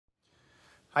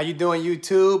How you doing,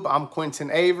 YouTube? I'm Quentin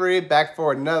Avery, back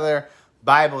for another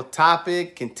Bible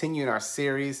topic, continuing our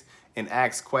series in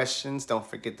Ask Questions. Don't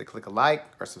forget to click a like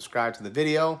or subscribe to the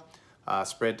video.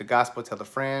 Spread the gospel, tell a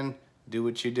friend, do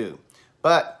what you do.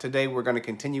 But today we're going to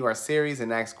continue our series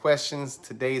in Ask Questions.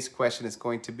 Today's question is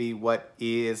going to be, what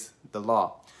is the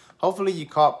law? Hopefully you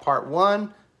caught part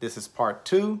 1. This is part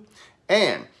 2.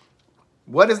 And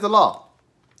what is the law?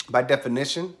 By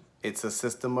definition, it's a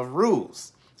system of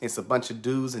rules. It's a bunch of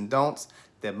do's and don'ts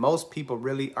that most people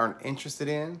really aren't interested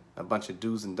in, a bunch of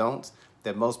do's and don'ts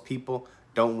that most people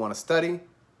don't want to study,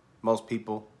 most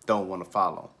people don't want to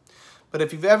follow. But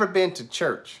if you've ever been to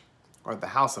church or the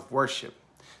house of worship,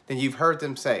 then you've heard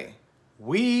them say,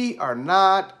 we are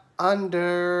not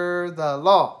under the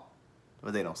law.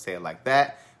 Well, they don't say it like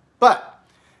that, but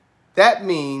that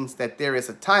means that there is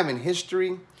a time in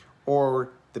history, or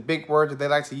the big word that they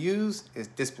like to use is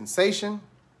dispensation.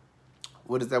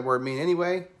 What does that word mean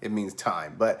anyway? It means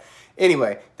time. But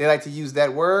anyway, they like to use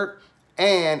that word,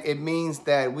 and it means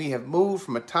that we have moved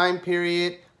from a time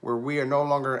period where we are no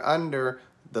longer under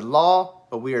the law,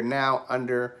 but we are now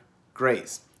under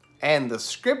grace. And the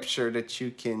scripture that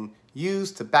you can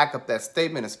use to back up that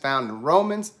statement is found in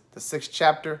Romans, the 6th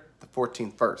chapter, the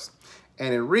 14th verse.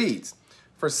 And it reads,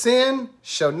 "For sin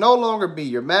shall no longer be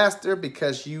your master,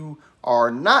 because you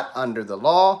are not under the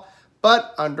law,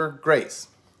 but under grace."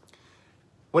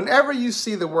 Whenever you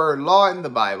see the word law in the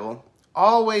Bible,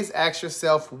 always ask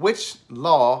yourself, which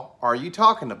law are you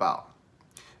talking about?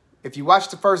 If you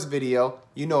watched the first video,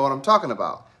 you know what I'm talking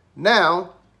about.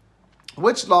 Now,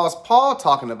 which law is Paul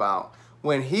talking about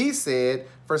when he said,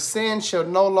 "For sin shall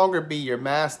no longer be your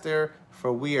master,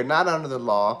 for we are not under the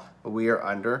law, but we are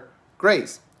under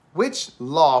grace"? Which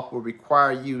law will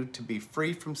require you to be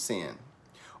free from sin?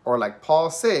 Or like Paul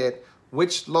said,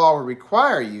 which law will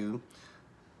require you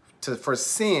for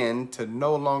sin to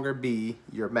no longer be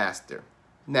your master?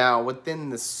 Now, within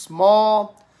the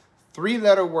small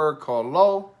 3-letter word called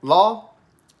law,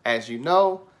 as you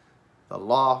know, the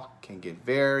law can get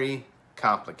very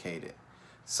complicated.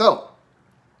 So,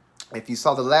 if you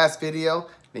saw the last video,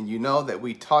 then you know that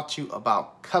we taught you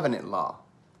about covenant law.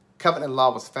 Covenant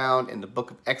law was found in the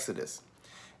book of Exodus,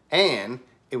 and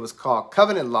it was called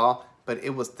covenant law, but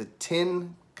it was the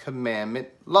 10 Commandment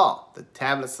law, the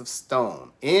tablets of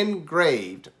stone,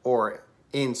 engraved or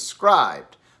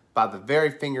inscribed by the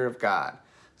very finger of God.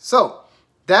 So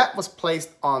that was placed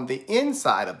on the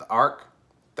inside of the ark.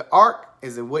 The ark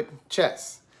is a wooden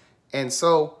chest. And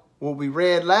so what we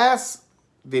read last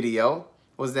video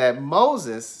was that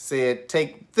Moses said,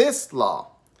 take this law,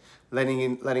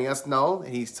 letting us know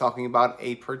that he's talking about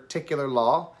a particular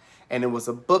law. And it was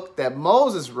a book that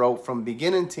Moses wrote from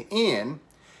beginning to end,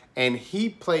 and he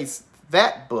placed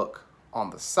that book on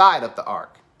the side of the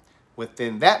ark.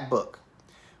 Within that book,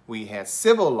 we had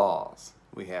civil laws,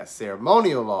 we had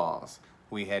ceremonial laws,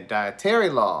 we had dietary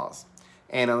laws,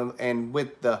 and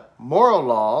with the moral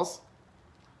laws,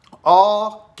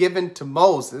 all given to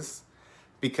Moses,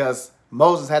 because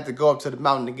Moses had to go up to the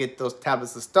mountain to get those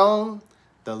tablets of stone.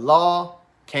 The law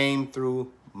came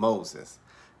through Moses.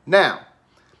 Now,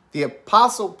 the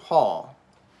Apostle Paul,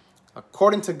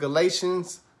 according to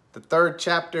Galatians, the 3rd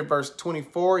chapter, verse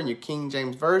 24 in your King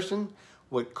James Version,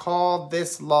 would call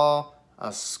this law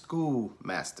a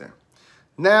schoolmaster.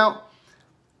 Now,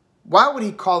 why would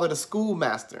he call it a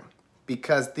schoolmaster?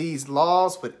 Because these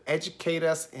laws would educate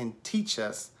us and teach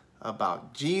us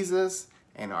about Jesus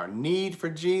and our need for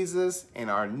Jesus and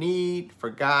our need for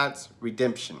God's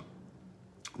redemption.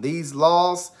 These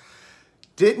laws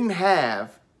didn't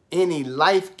have any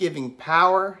life-giving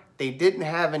power. They didn't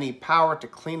have any power to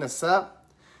clean us up.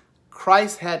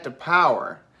 Christ had the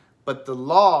power, but the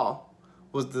law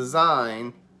was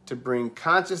designed to bring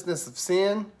consciousness of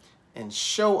sin and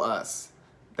show us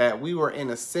that we were in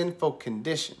a sinful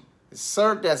condition. It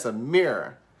served as a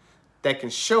mirror that can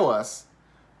show us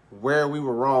where we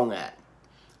were wrong at.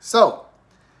 So,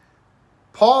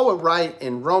 Paul would write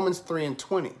in Romans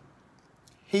 3:20,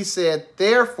 he said,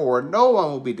 "Therefore, no one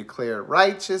will be declared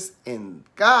righteous in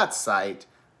God's sight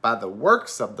by the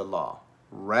works of the law.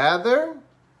 Rather,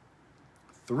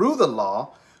 through the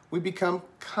law, we become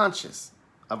conscious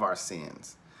of our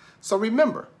sins." So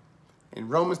remember, in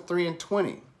Romans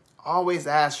 3:20, always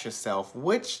ask yourself,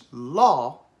 which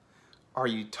law are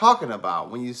you talking about?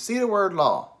 When you see the word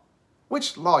law,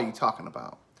 which law are you talking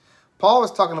about? Paul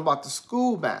is talking about the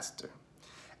schoolmaster.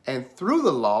 And through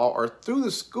the law, or through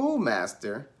the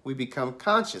schoolmaster, we become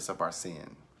conscious of our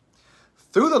sin.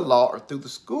 Through the law, or through the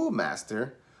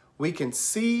schoolmaster, we can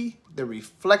see the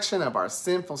reflection of our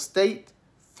sinful state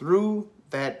through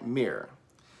that mirror.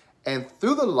 And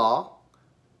through the law,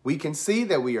 we can see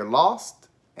that we are lost,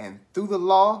 and through the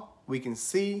law, we can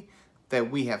see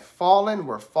that we have fallen.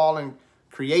 We're fallen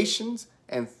creations,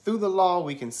 and through the law,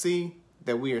 we can see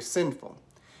that we are sinful.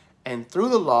 And through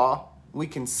the law, we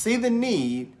can see the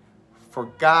need for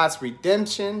God's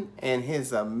redemption and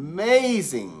his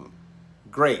amazing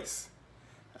grace.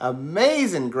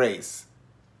 Amazing grace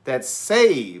that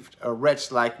saved a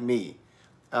wretch like me.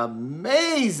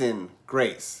 Amazing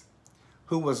grace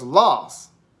who was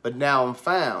lost, but now I'm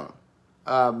found.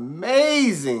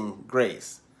 Amazing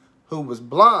grace who was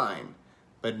blind,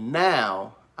 but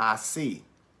now I see.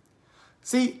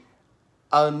 See,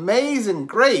 amazing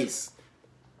grace,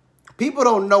 people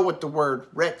don't know what the word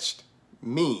wretched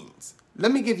means.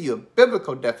 Let me give you a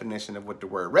biblical definition of what the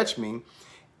word wretch means.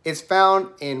 It's found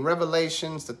in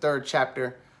Revelations, the 3rd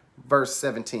chapter, verse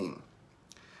 17.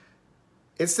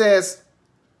 It says,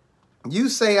 "You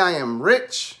say I am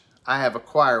rich, I have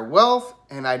acquired wealth,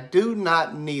 and I do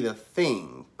not need a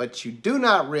thing, but you do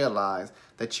not realize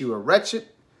that you are wretched,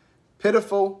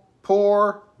 pitiful,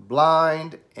 poor,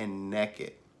 blind, and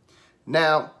naked."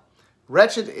 Now,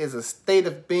 wretched is a state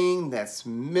of being that's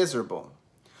miserable.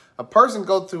 A person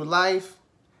goes through life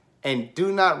and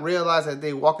do not realize that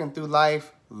they're walking through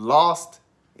life lost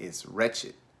is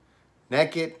wretched.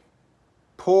 Naked,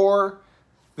 poor,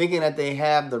 thinking that they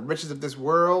have the riches of this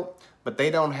world, but they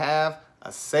don't have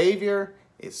a Savior,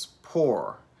 is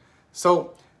poor.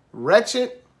 So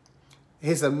wretched,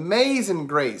 his amazing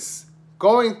grace,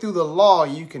 going through the law,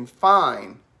 you can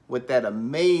find what that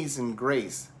amazing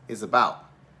grace is about.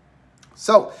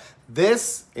 So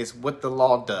this is what the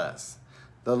law does.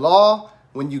 The law,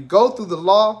 when you go through the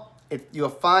law, you'll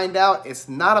find out it's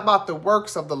not about the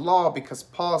works of the law, because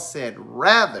Paul said,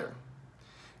 rather,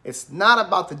 it's not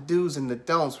about the do's and the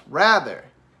don'ts. Rather,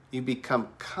 you become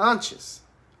conscious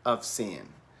of sin,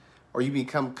 or you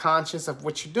become conscious of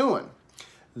what you're doing.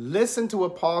 Listen to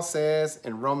what Paul says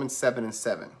in Romans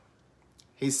 7:7.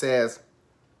 He says,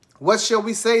 "What shall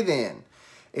we say then?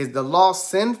 Is the law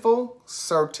sinful?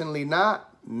 Certainly not.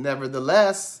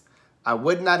 Nevertheless, I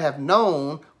would not have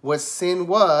known what sin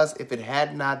was if it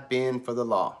had not been for the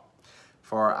law.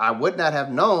 For I would not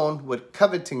have known what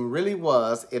coveting really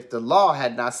was if the law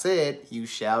had not said, 'You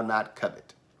shall not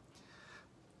covet.'"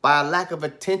 By a lack of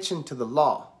attention to the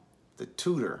law, the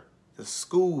tutor, the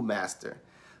schoolmaster,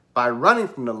 by running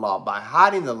from the law, by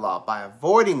hiding the law, by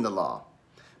avoiding the law,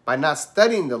 by not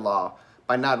studying the law,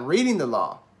 by not reading the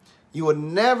law, you will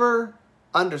never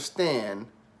understand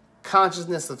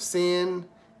consciousness of sin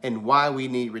and why we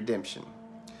need redemption.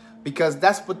 Because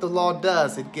that's what the law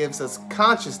does. It gives us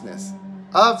consciousness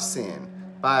of sin.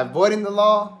 By avoiding the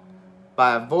law,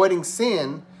 by avoiding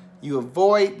sin, you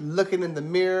avoid looking in the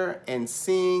mirror and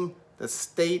seeing the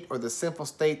state or the sinful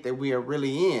state that we are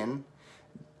really in,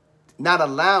 not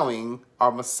allowing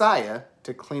our Messiah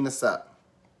to clean us up.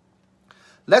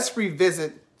 Let's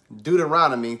revisit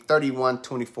Deuteronomy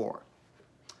 31:24.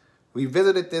 We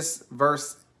visited this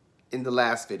verse in the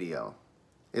last video.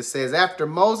 It says, "After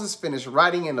Moses finished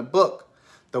writing in a book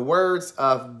the words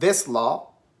of this law,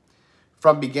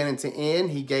 from beginning to end,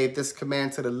 he gave this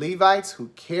command to the Levites who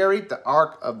carried the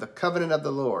ark of the covenant of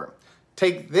the Lord.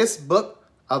 Take this book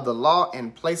of the law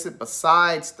and place it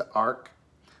besides the ark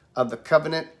of the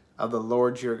covenant of the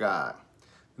Lord your God.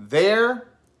 There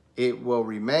it will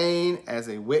remain as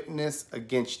a witness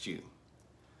against you."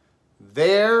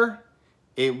 There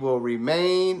it will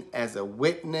remain as a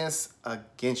witness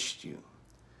against you.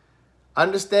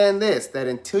 Understand this, that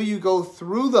until you go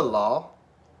through the law,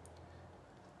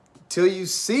 till you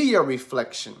see your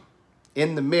reflection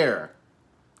in the mirror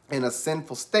in a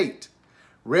sinful state,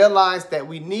 realize that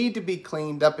we need to be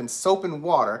cleaned up, and soap and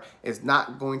water is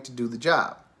not going to do the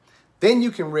job. Then you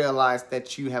can realize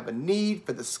that you have a need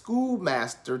for the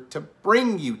schoolmaster to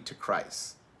bring you to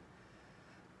Christ.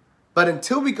 But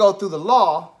until we go through the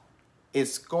law,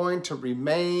 it's going to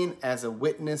remain as a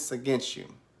witness against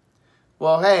you.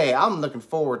 Well, hey, I'm looking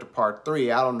forward to part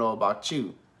 3. I don't know about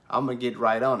you. I'm going to get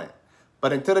right on it.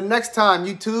 But until the next time,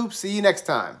 YouTube, see you next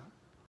time.